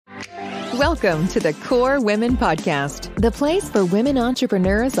Welcome to the Core Women Podcast, the place for women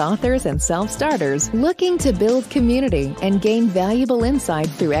entrepreneurs, authors, and self-starters looking to build community and gain valuable insight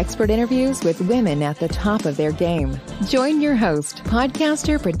through expert interviews with women at the top of their game. Join your host,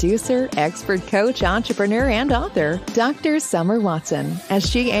 podcaster, producer, expert coach, entrepreneur, and author, Dr. Summer Watson, as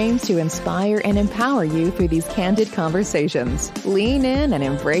she aims to inspire and empower you through these candid conversations. Lean in and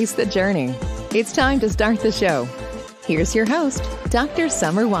embrace the journey. It's time to start the show. Here's your host, Dr.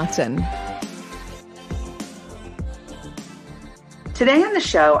 Summer Watson. Today on the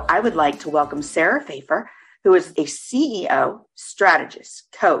show, I would like to welcome Sarah Fejfar, who is a CEO, strategist,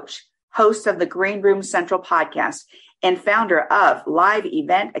 coach, host of the Greenroom Central podcast, and founder of Live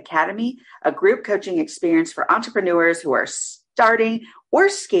Event Academy, a group coaching experience for entrepreneurs who are starting or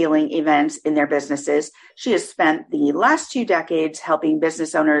scaling events in their businesses. She has spent the last 2 decades helping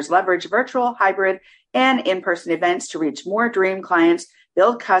business owners leverage virtual, hybrid, and in-person events to reach more dream clients,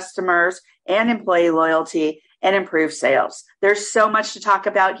 build customers and employee loyalty, and improve sales. There's so much to talk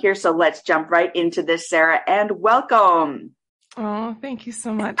about here, so let's jump right into this, Sarah, and welcome. Oh, thank you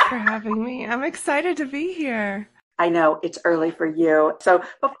so much for having me. I'm excited to be here. I know it's early for you. So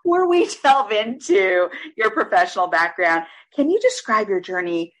before we delve into your professional background, can you describe your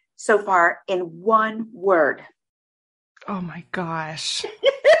journey so far in one word? Oh my gosh.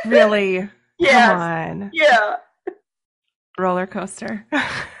 Really? Yes. Come on. Yeah. Roller coaster.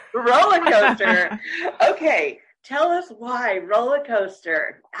 Roller coaster. Okay. Tell us why roller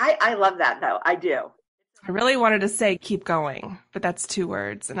coaster. I love that though. I do. I really wanted to say keep going, but that's 2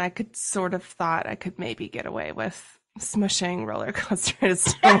 words. And I could sort of thought I could maybe get away with smushing roller coaster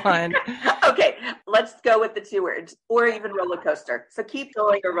as one. Okay. Let's go with the 2 words or even roller coaster. So keep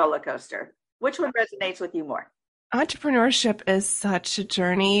going or roller coaster. Which one resonates with you more? Entrepreneurship is such a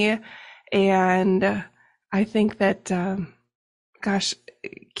journey. And I think that,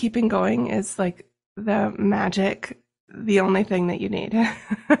 keeping going is like the magic, the only thing that you need.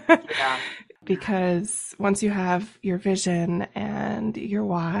 Yeah. Because once you have your vision and your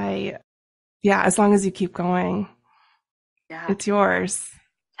why, as long as you keep going, it's yours.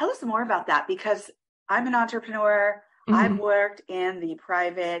 Tell us more about that, because I'm an entrepreneur. Mm-hmm. I've worked in the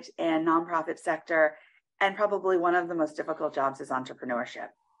private and nonprofit sector, and probably one of the most difficult jobs is entrepreneurship.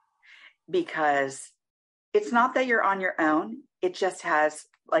 Because it's not that you're on your own. It just has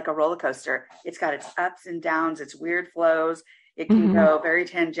like a roller coaster. It's got its ups and downs, its weird flows. It can go very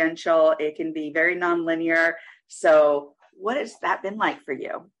tangential. It can be very nonlinear. So what has that been like for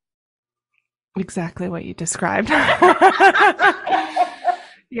you? Exactly what you described.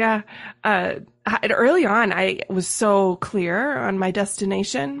 Yeah. Early on, I was so clear on my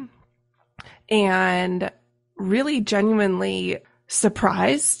destination and really genuinely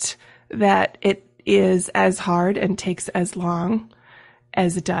surprised that it is as hard and takes as long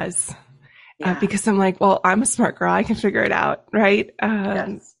as it does. Because I'm like, well, I'm a smart girl. I can figure it out. Right.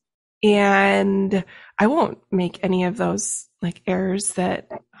 Yes. And I won't make any of those like errors that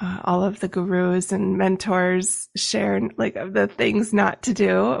all of the gurus and mentors share, like of the things not to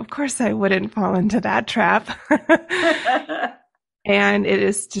do. Of course, I wouldn't fall into that trap. And it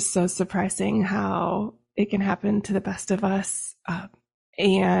is just so surprising how it can happen to the best of us.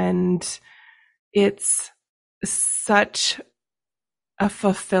 And it's such a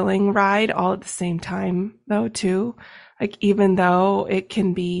fulfilling ride all at the same time, though, too. Like, even though it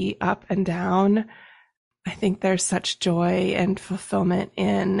can be up and down, I think there's such joy and fulfillment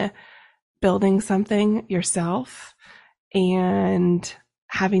in building something yourself and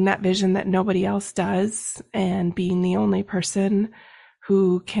having that vision that nobody else does and being the only person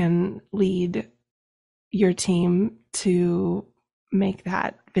who can lead your team to make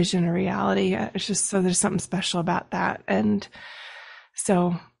that vision a reality. It's just so there's something special about that. And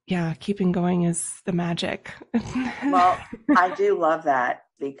so, keeping going is the magic. Well, I do love that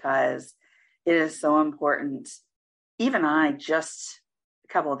because it is so important. Even I just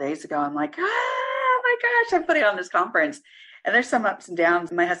a couple of days ago, I'm like, oh my gosh, I'm putting on this conference. And there's some ups and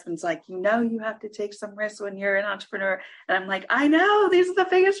downs. My husband's like, you have to take some risks when you're an entrepreneur. And I'm like, I know, these are the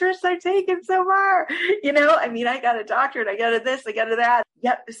biggest risks I've taken so far. I got a doctorate, I got a this, I got a that.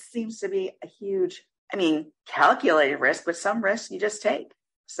 Yep, this seems to be a huge, calculated risk, but some risks you just take.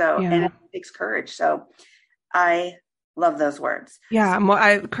 So, and it takes courage. So I love those words. Yeah,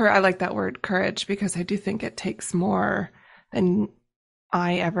 I like that word, courage, because I do think it takes more than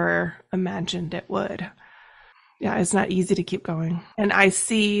I ever imagined it would. Yeah, it's not easy to keep going. And I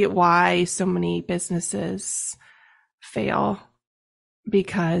see why so many businesses fail,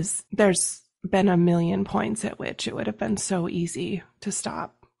 because there's been a million points at which it would have been so easy to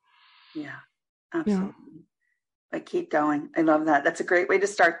stop. Yeah, absolutely. Yeah. But keep going. I love that. That's a great way to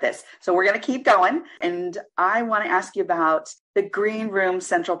start this. So we're going to keep going. And I want to ask you about the Greenroom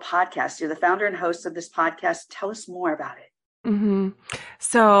Central podcast. You're the founder and host of this podcast. Tell us more about it. Mm-hmm.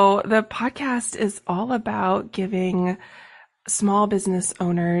 So the podcast is all about giving small business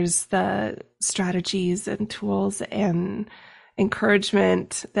owners the strategies and tools and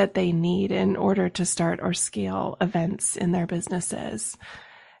encouragement that they need in order to start or scale events in their businesses.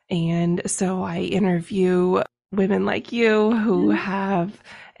 And so I interview women like you who have,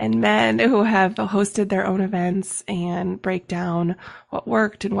 and men who have hosted their own events, and break down what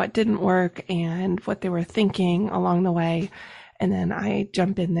worked and what didn't work and what they were thinking along the way. And then I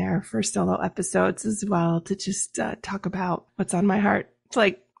jump in there for solo episodes as well to just talk about what's on my heart. It's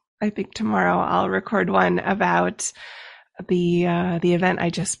like, I think tomorrow I'll record one about the event I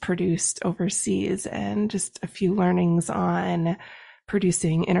just produced overseas and just a few learnings on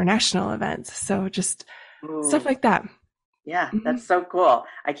producing international events. So just stuff like that. Yeah, that's so cool.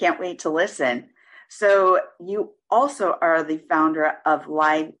 I can't wait to listen. So you also are the founder of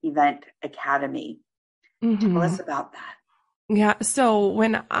Live Event Academy. Tell us about that. Yeah. So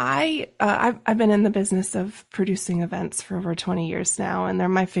when I've been in the business of producing events for over 20 years now, and they're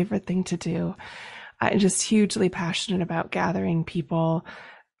my favorite thing to do. I'm just hugely passionate about gathering people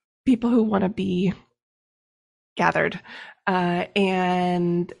who want to be gathered,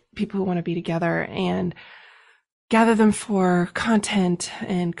 and people who want to be together, and gather them for content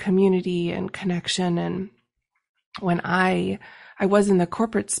and community and connection. And when I was in the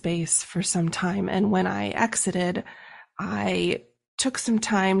corporate space for some time, and when I exited, I took some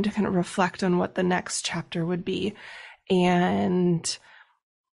time to kind of reflect on what the next chapter would be, and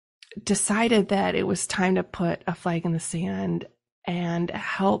decided that it was time to put a flag in the sand and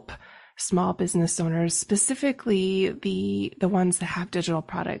help small business owners, specifically the ones that have digital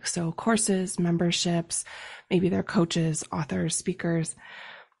products. So courses, memberships, maybe they're coaches, authors, speakers,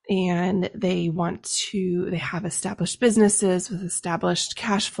 and they have established businesses with established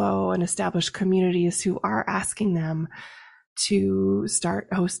cash flow and established communities who are asking them to start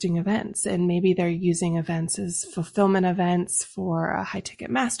hosting events. And maybe they're using events as fulfillment events for a high ticket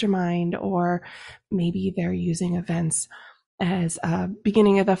mastermind, or maybe they're using events as a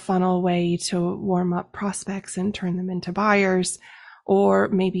beginning of the funnel way to warm up prospects and turn them into buyers, or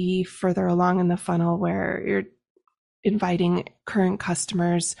maybe further along in the funnel where you're inviting current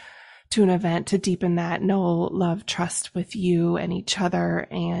customers to an event to deepen that know, love, trust with you and each other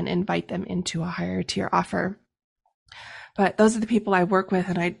and invite them into a higher tier offer. But those are the people I work with,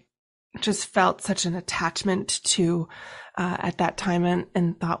 and I just felt such an attachment to at that time,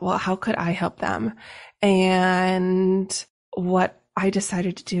 and thought, well, how could I help them? And what I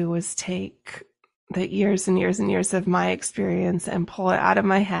decided to do was take the years and years and years of my experience and pull it out of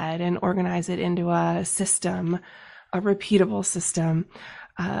my head and organize it into a system, a repeatable system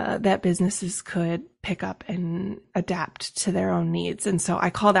that businesses could pick up and adapt to their own needs. And so I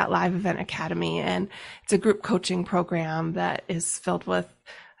call that Live Event Academy, and it's a group coaching program that is filled with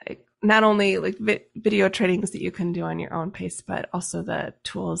not only like video trainings that you can do on your own pace, but also the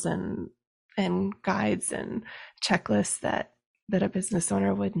tools and guides and checklists that a business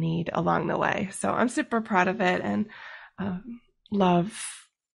owner would need along the way. So I'm super proud of it, and love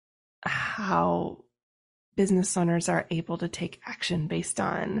how business owners are able to take action based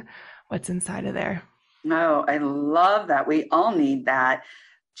on what's inside of there. No, I love that. We all need that.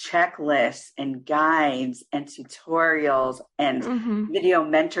 Checklists and guides and tutorials and video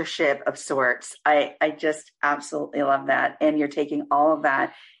mentorship of sorts. I just absolutely love that. And you're taking all of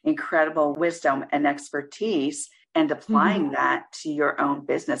that incredible wisdom and expertise and applying that to your own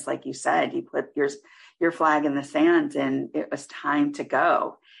business. Like you said, you put your flag in the sand and it was time to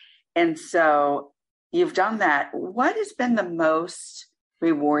go. And so you've done that. What has been the most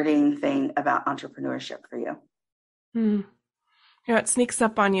rewarding thing about entrepreneurship for you? You know, it sneaks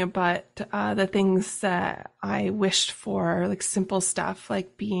up on you, but the things that I wished for, like simple stuff,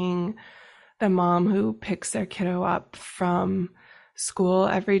 like being the mom who picks their kiddo up from school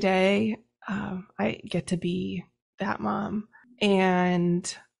every day, I get to be that mom.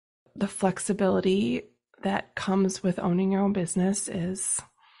 And the flexibility that comes with owning your own business is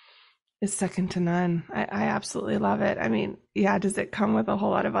second to none. I absolutely love it. I mean, yeah, does it come with a whole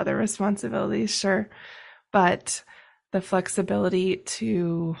lot of other responsibilities? Sure. But the flexibility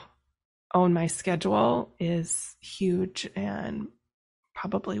to own my schedule is huge and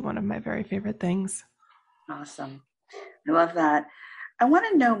probably one of my very favorite things. Awesome. I love that. I want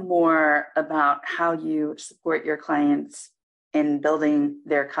to know more about how you support your clients in building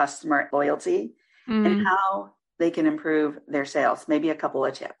their customer loyalty and how they can improve their sales. Maybe a couple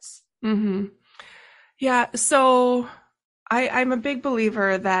of tips. Yeah. So I'm a big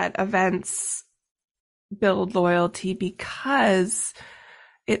believer that events build loyalty because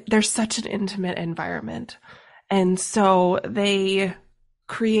there's such an intimate environment. And so they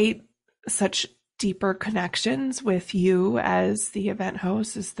create such deeper connections with you as the event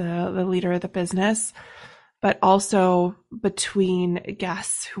host, as the leader of the business, but also between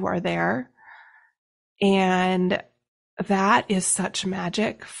guests who are there. And that is such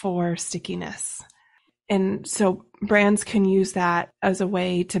magic for stickiness. And so brands can use that as a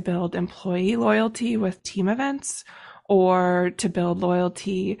way to build employee loyalty with team events, or to build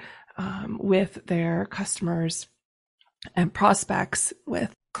loyalty with their customers and prospects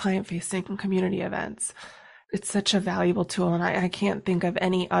with client-facing community events. It's such a valuable tool, and I can't think of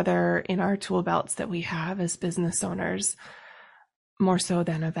any other in our tool belts that we have as business owners more so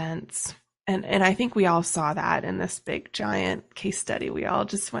than events. And I think we all saw that in this big giant case study we all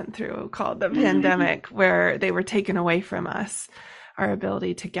just went through called the pandemic, where they were taken away from us, our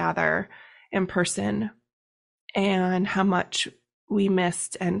ability to gather in person, and how much we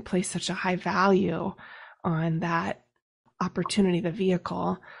missed and placed such a high value on that opportunity, the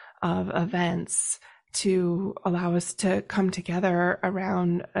vehicle of events, to allow us to come together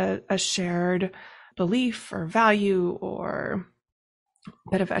around a shared belief or value or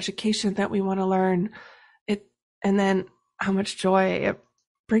bit of education that we want to learn it, and then how much joy it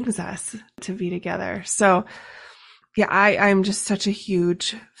brings us to be together. So yeah, I'm just such a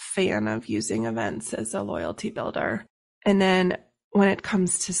huge fan of using events as a loyalty builder. And then when it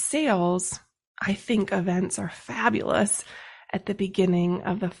comes to sales, I think events are fabulous at the beginning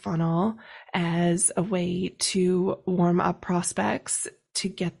of the funnel as a way to warm up prospects, to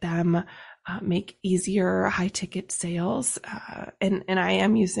get them make easier high ticket sales. And I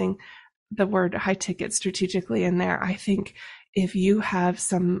am using the word high ticket strategically in there. I think if you have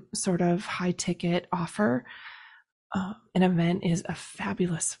some sort of high ticket offer, an event is a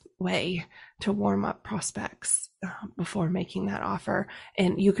fabulous way to warm up prospects before making that offer.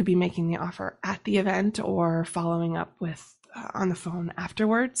 And you could be making the offer at the event or following up with on the phone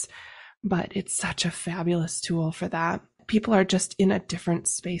afterwards. But it's such a fabulous tool for that. People are just in a different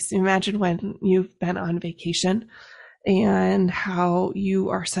space. Imagine when you've been on vacation and how you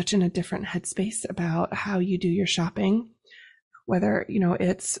are such in a different headspace about how you do your shopping, whether,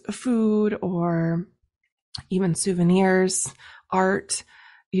 it's food or even souvenirs, art.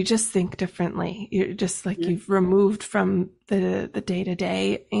 You just think differently. You're just like you've removed from the day to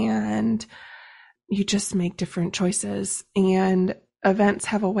day, and you just make different choices. And events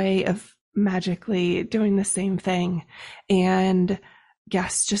have a way of magically doing the same thing, and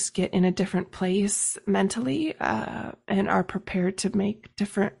guests just get in a different place mentally and are prepared to make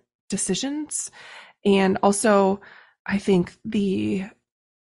different decisions. And also, I think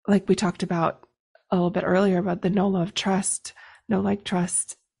like we talked about a little bit earlier about the no love trust, no like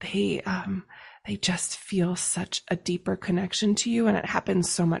trust, they just feel such a deeper connection to you, and it happens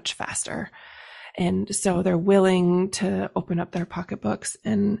so much faster. And so they're willing to open up their pocketbooks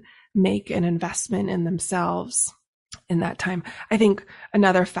and make an investment in themselves in that time. I think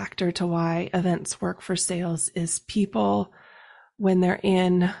another factor to why events work for sales is people, when they're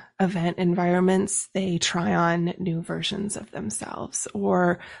in event environments, they try on new versions of themselves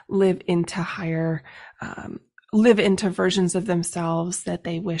or live into versions of themselves that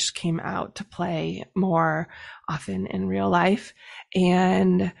they wish came out to play more often in real life.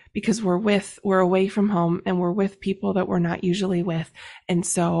 And because we're away from home and we're with people that we're not usually with. And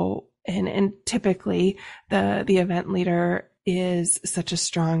so, and typically the event leader is such a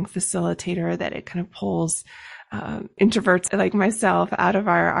strong facilitator that it kind of pulls introverts like myself out of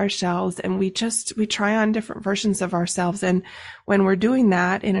our shells, and we try on different versions of ourselves. And when we're doing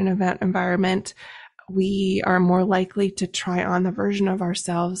that in an event environment, we are more likely to try on the version of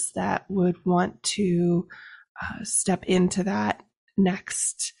ourselves that would want to step into that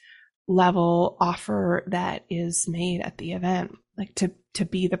next level offer that is made at the event, like to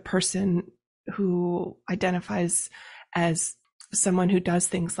be the person who identifies as someone who does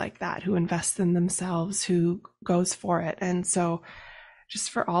things like that, who invests in themselves, who goes for it. And so just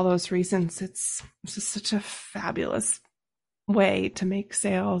for all those reasons, it's just such a fabulous way to make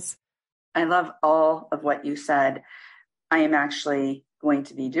sales. I love all of what you said. I am actually going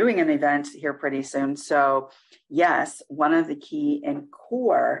to be doing an event here pretty soon. So yes, one of the key and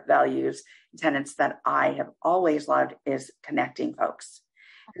core values and tenets that I have always loved is connecting folks.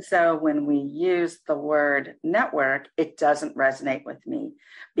 And so when we use the word network, it doesn't resonate with me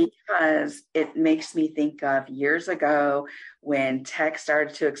because it makes me think of years ago when tech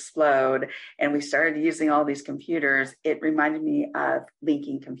started to explode and we started using all these computers. It reminded me of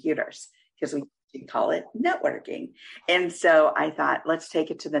linking computers because we you call it networking. And so I thought, let's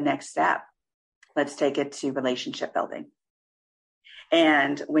take it to the next step. Let's take it to relationship building.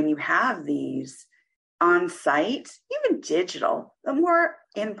 And when you have these on site, even digital, the more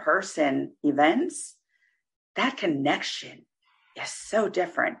in-person events, that connection is so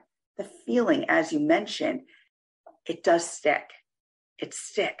different. The feeling, as you mentioned, it does stick. It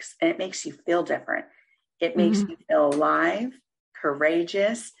sticks and it makes you feel different. It makes you feel alive,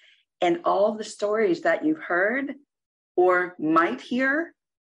 courageous, and all the stories that you've heard or might hear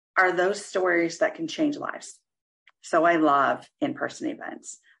are those stories that can change lives. So I love in-person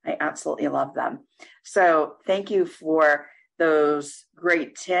events. I absolutely love them. So thank you for those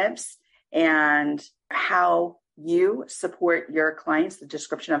great tips and how you support your clients, the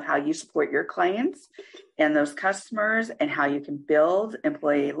description of how you support your clients and those customers, and how you can build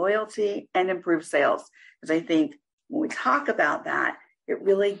employee loyalty and improve sales. Because I think when we talk about that, it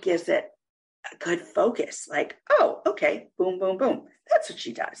really gives it a good focus. Like, oh, okay, boom, boom, boom. That's what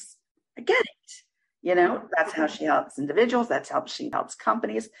she does. I get it. You know, that's how she helps individuals. That's how she helps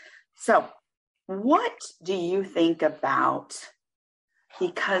companies. So what do you think about,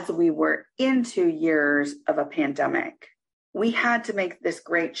 because we were in 2 years of a pandemic, we had to make this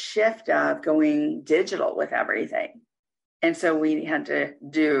great shift of going digital with everything. And so we had to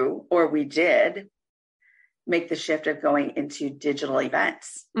do, or we did, make the shift of going into digital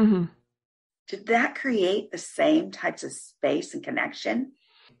events. Mm-hmm. Did that create the same types of space and connection?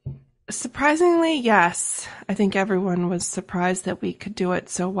 Surprisingly, yes. I think everyone was surprised that we could do it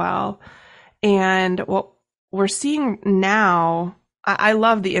so well. And what we're seeing now, I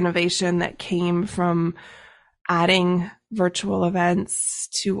love the innovation that came from adding virtual events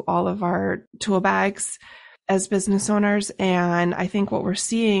to all of our tool bags as business owners. And I think what we're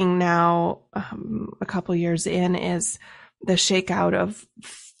seeing now, a couple years in, is the shakeout of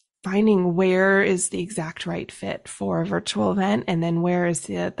finding where is the exact right fit for a virtual event, and then where is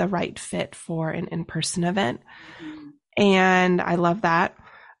the right fit for an in-person event. Mm-hmm. And I love that.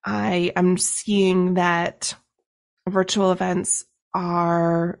 I am seeing that virtual events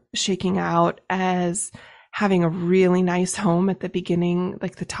are shaking out as having a really nice home at the beginning,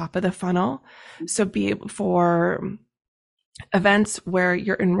 like the top of the funnel. So be able for events where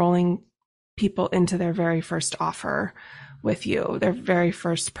you're enrolling people into their very first offer with you, their very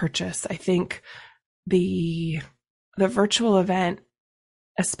first purchase. I think the virtual event,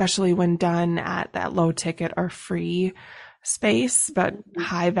 especially when done at that low ticket or free space, but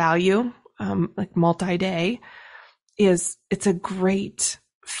high value, like multi-day, it's a great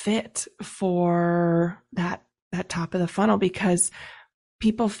fit for that top of the funnel, because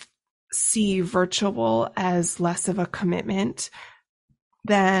people see virtual as less of a commitment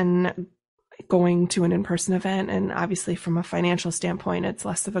than going to an in-person event. And obviously from a financial standpoint, it's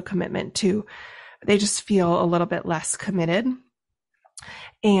less of a commitment too. They just feel a little bit less committed,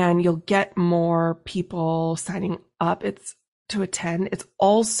 and you'll get more people signing up to attend. It's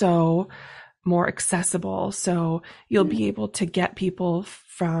also more accessible. So you'll be able to get people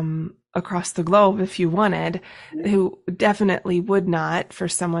from across the globe if you wanted, who definitely would not, for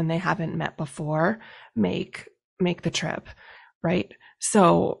someone they haven't met before, make the trip, right?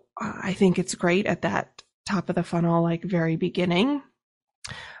 So I think it's great at that top of the funnel, like very beginning.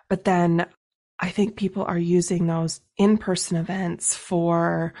 But then I think people are using those in-person events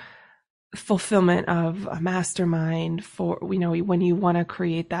for fulfillment of a mastermind, for, when you want to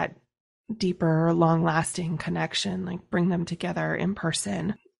create that deeper, long-lasting connection, like bring them together in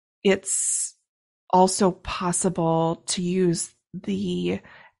person. It's also possible to use the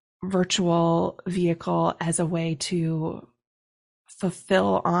virtual vehicle as a way to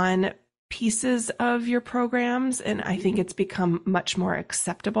fulfill on pieces of your programs. And I think it's become much more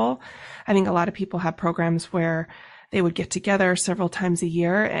acceptable. I think a lot of people have programs where they would get together several times a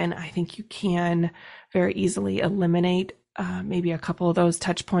year, and I think you can very easily eliminate maybe a couple of those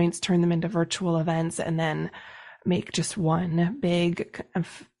touch points, turn them into virtual events, and then make just one big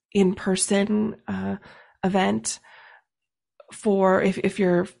in-person event for if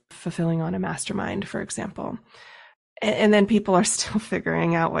you're fulfilling on a mastermind, for example. And then people are still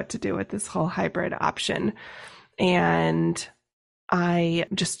figuring out what to do with this whole hybrid option. And I'll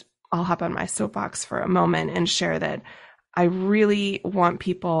hop on my soapbox for a moment and share that I really want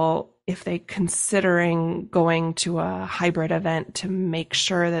people, if they considering going to a hybrid event, to make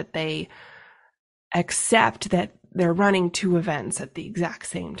sure that they accept that they're running two events at the exact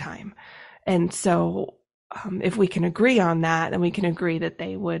same time. And so if we can agree on that, then we can agree that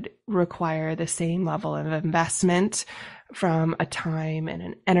they would require the same level of investment from a time and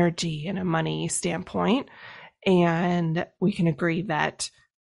an energy and a money standpoint. And we can agree that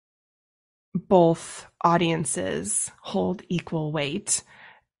both audiences hold equal weight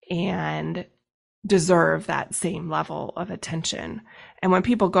and deserve that same level of attention. And when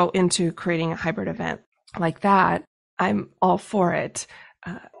people go into creating a hybrid event like that, I'm all for it.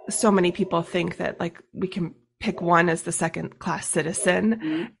 So many people think that like we can pick one as the second class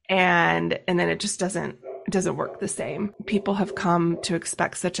citizen, and then it just doesn't work the same. People have come to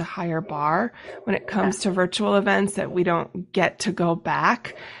expect such a higher bar when it comes to virtual events that we don't get to go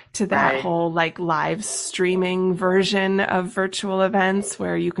back to that whole like live streaming version of virtual events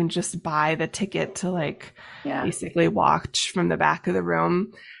where you can just buy the ticket to like basically watch from the back of the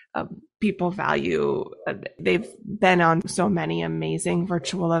room. People value, they've been on so many amazing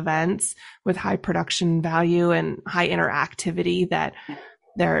virtual events with high production value and high interactivity that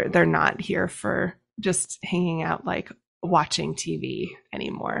they're not here for just hanging out like watching TV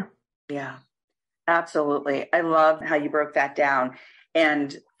anymore. Yeah, absolutely. I love how you broke that down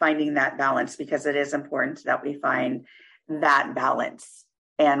and finding that balance, because it is important that we find that balance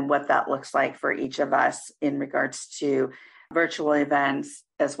and what that looks like for each of us in regards to virtual events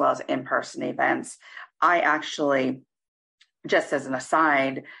as well as in-person events. I actually, just as an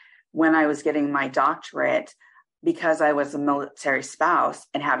aside, when I was getting my doctorate, because I was a military spouse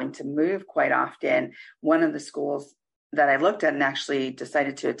and having to move quite often, one of the schools that I looked at and actually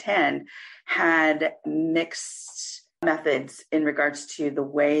decided to attend had mixed methods in regards to the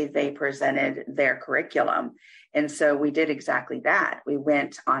way they presented their curriculum. And so we did exactly that. We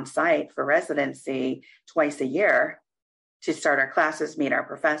went on site for residency twice a year to start our classes, meet our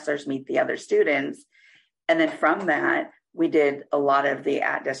professors, meet the other students. And then from that, we did a lot of the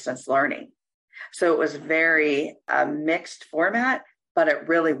at-distance learning. So it was very mixed format, but it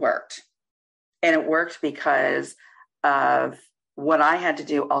really worked. And it worked because of what I had to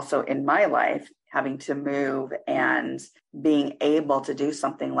do also in my life, having to move and being able to do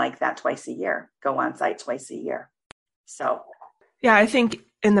something like that twice a year, go on site twice a year. So, yeah, I think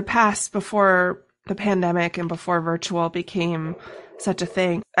in the past, before the pandemic and before virtual became such a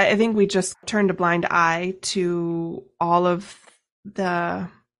thing, I think we just turned a blind eye to all of the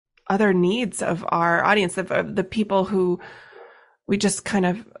other needs of our audience, of the people who we just kind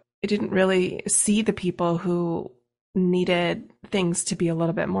of didn't really see, the people who needed things to be a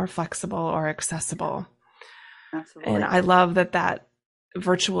little bit more flexible or accessible. Absolutely. And I love that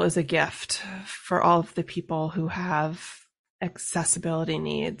virtual is a gift for all of the people who have accessibility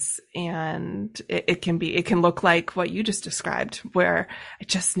needs. And it can look like what you just described, where I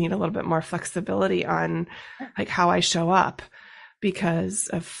just need a little bit more flexibility on like how I show up because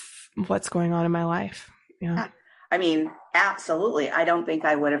of what's going on in my life. Yeah. I mean, absolutely. I don't think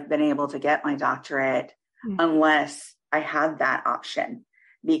I would have been able to get my doctorate unless I had that option,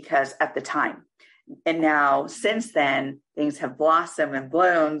 because at the time. And now since then, things have blossomed and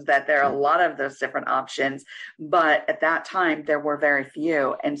bloomed, that there are a lot of those different options. But at that time, there were very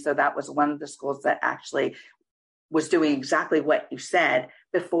few. And so that was one of the schools that actually was doing exactly what you said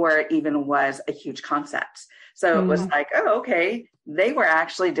before it even was a huge concept. So it was like, oh, okay, they were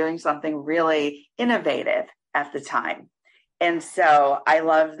actually doing something really innovative at the time. And so I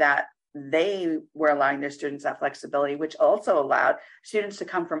love that they were allowing their students that flexibility, which also allowed students to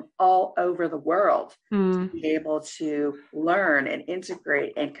come from all over the world to be able to learn and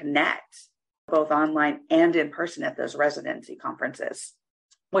integrate and connect both online and in person at those residency conferences,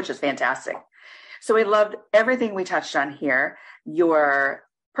 which is fantastic. So we loved everything we touched on here. Your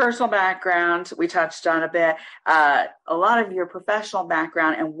personal background, we touched on a bit, a lot of your professional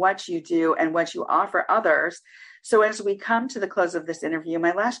background and what you do and what you offer others. So as we come to the close of this interview,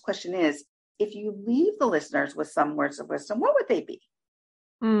 my last question is, if you leave the listeners with some words of wisdom, what would they be?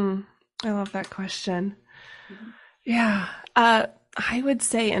 I love that question. Yeah. I would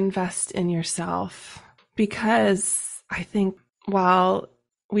say invest in yourself, because I think while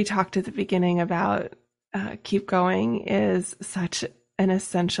we talked at the beginning about keep going is such an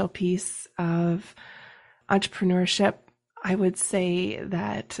essential piece of entrepreneurship, I would say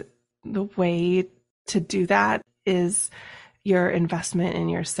that the way to do that is your investment in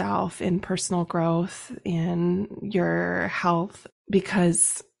yourself, in personal growth, in your health,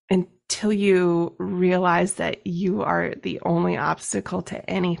 because until you realize that you are the only obstacle to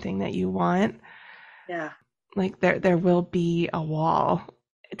anything that you want, like there will be a wall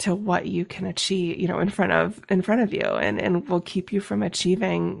to what you can achieve, in front of you, and will keep you from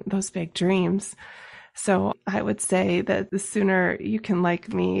achieving those big dreams. So I would say that the sooner you can,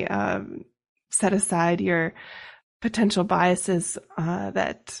 like me, set aside your potential biases,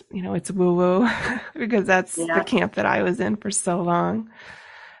 that, it's woo-woo, because that's the camp that I was in for so long,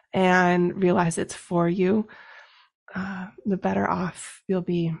 and realize it's for you, the better off you'll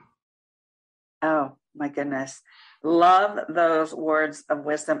be. Oh, my goodness. Love those words of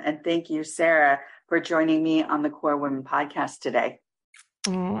wisdom. And thank you, Sarah, for joining me on the Core Women podcast today.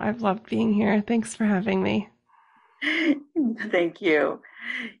 Oh, I've loved being here. Thanks for having me. Thank you.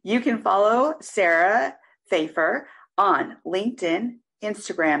 You can follow Sarah Fejfar on LinkedIn,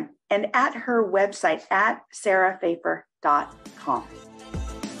 Instagram, and at her website at sarahfejfar.com.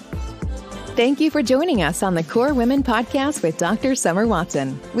 Thank you for joining us on the Core Women podcast with Dr. Summer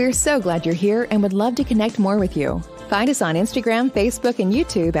Watson. We're so glad you're here and would love to connect more with you. Find us on Instagram, Facebook, and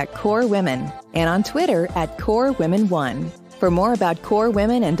YouTube at Core Women, and on Twitter at Core Women 1. For more about Core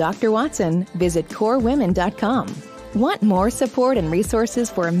Women and Dr. Watson, visit corewomen.com. Want more support and resources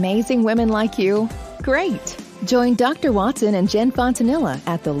for amazing women like you? Great! Join Dr. Watson and Jen Fontanilla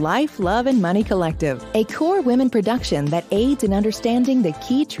at the Life, Love, and Money Collective, a Core Women production that aids in understanding the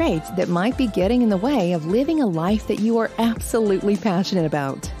key traits that might be getting in the way of living a life that you are absolutely passionate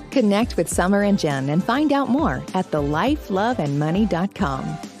about. Connect with Summer and Jen and find out more at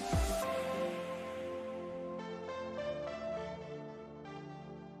thelifeloveandmoney.com.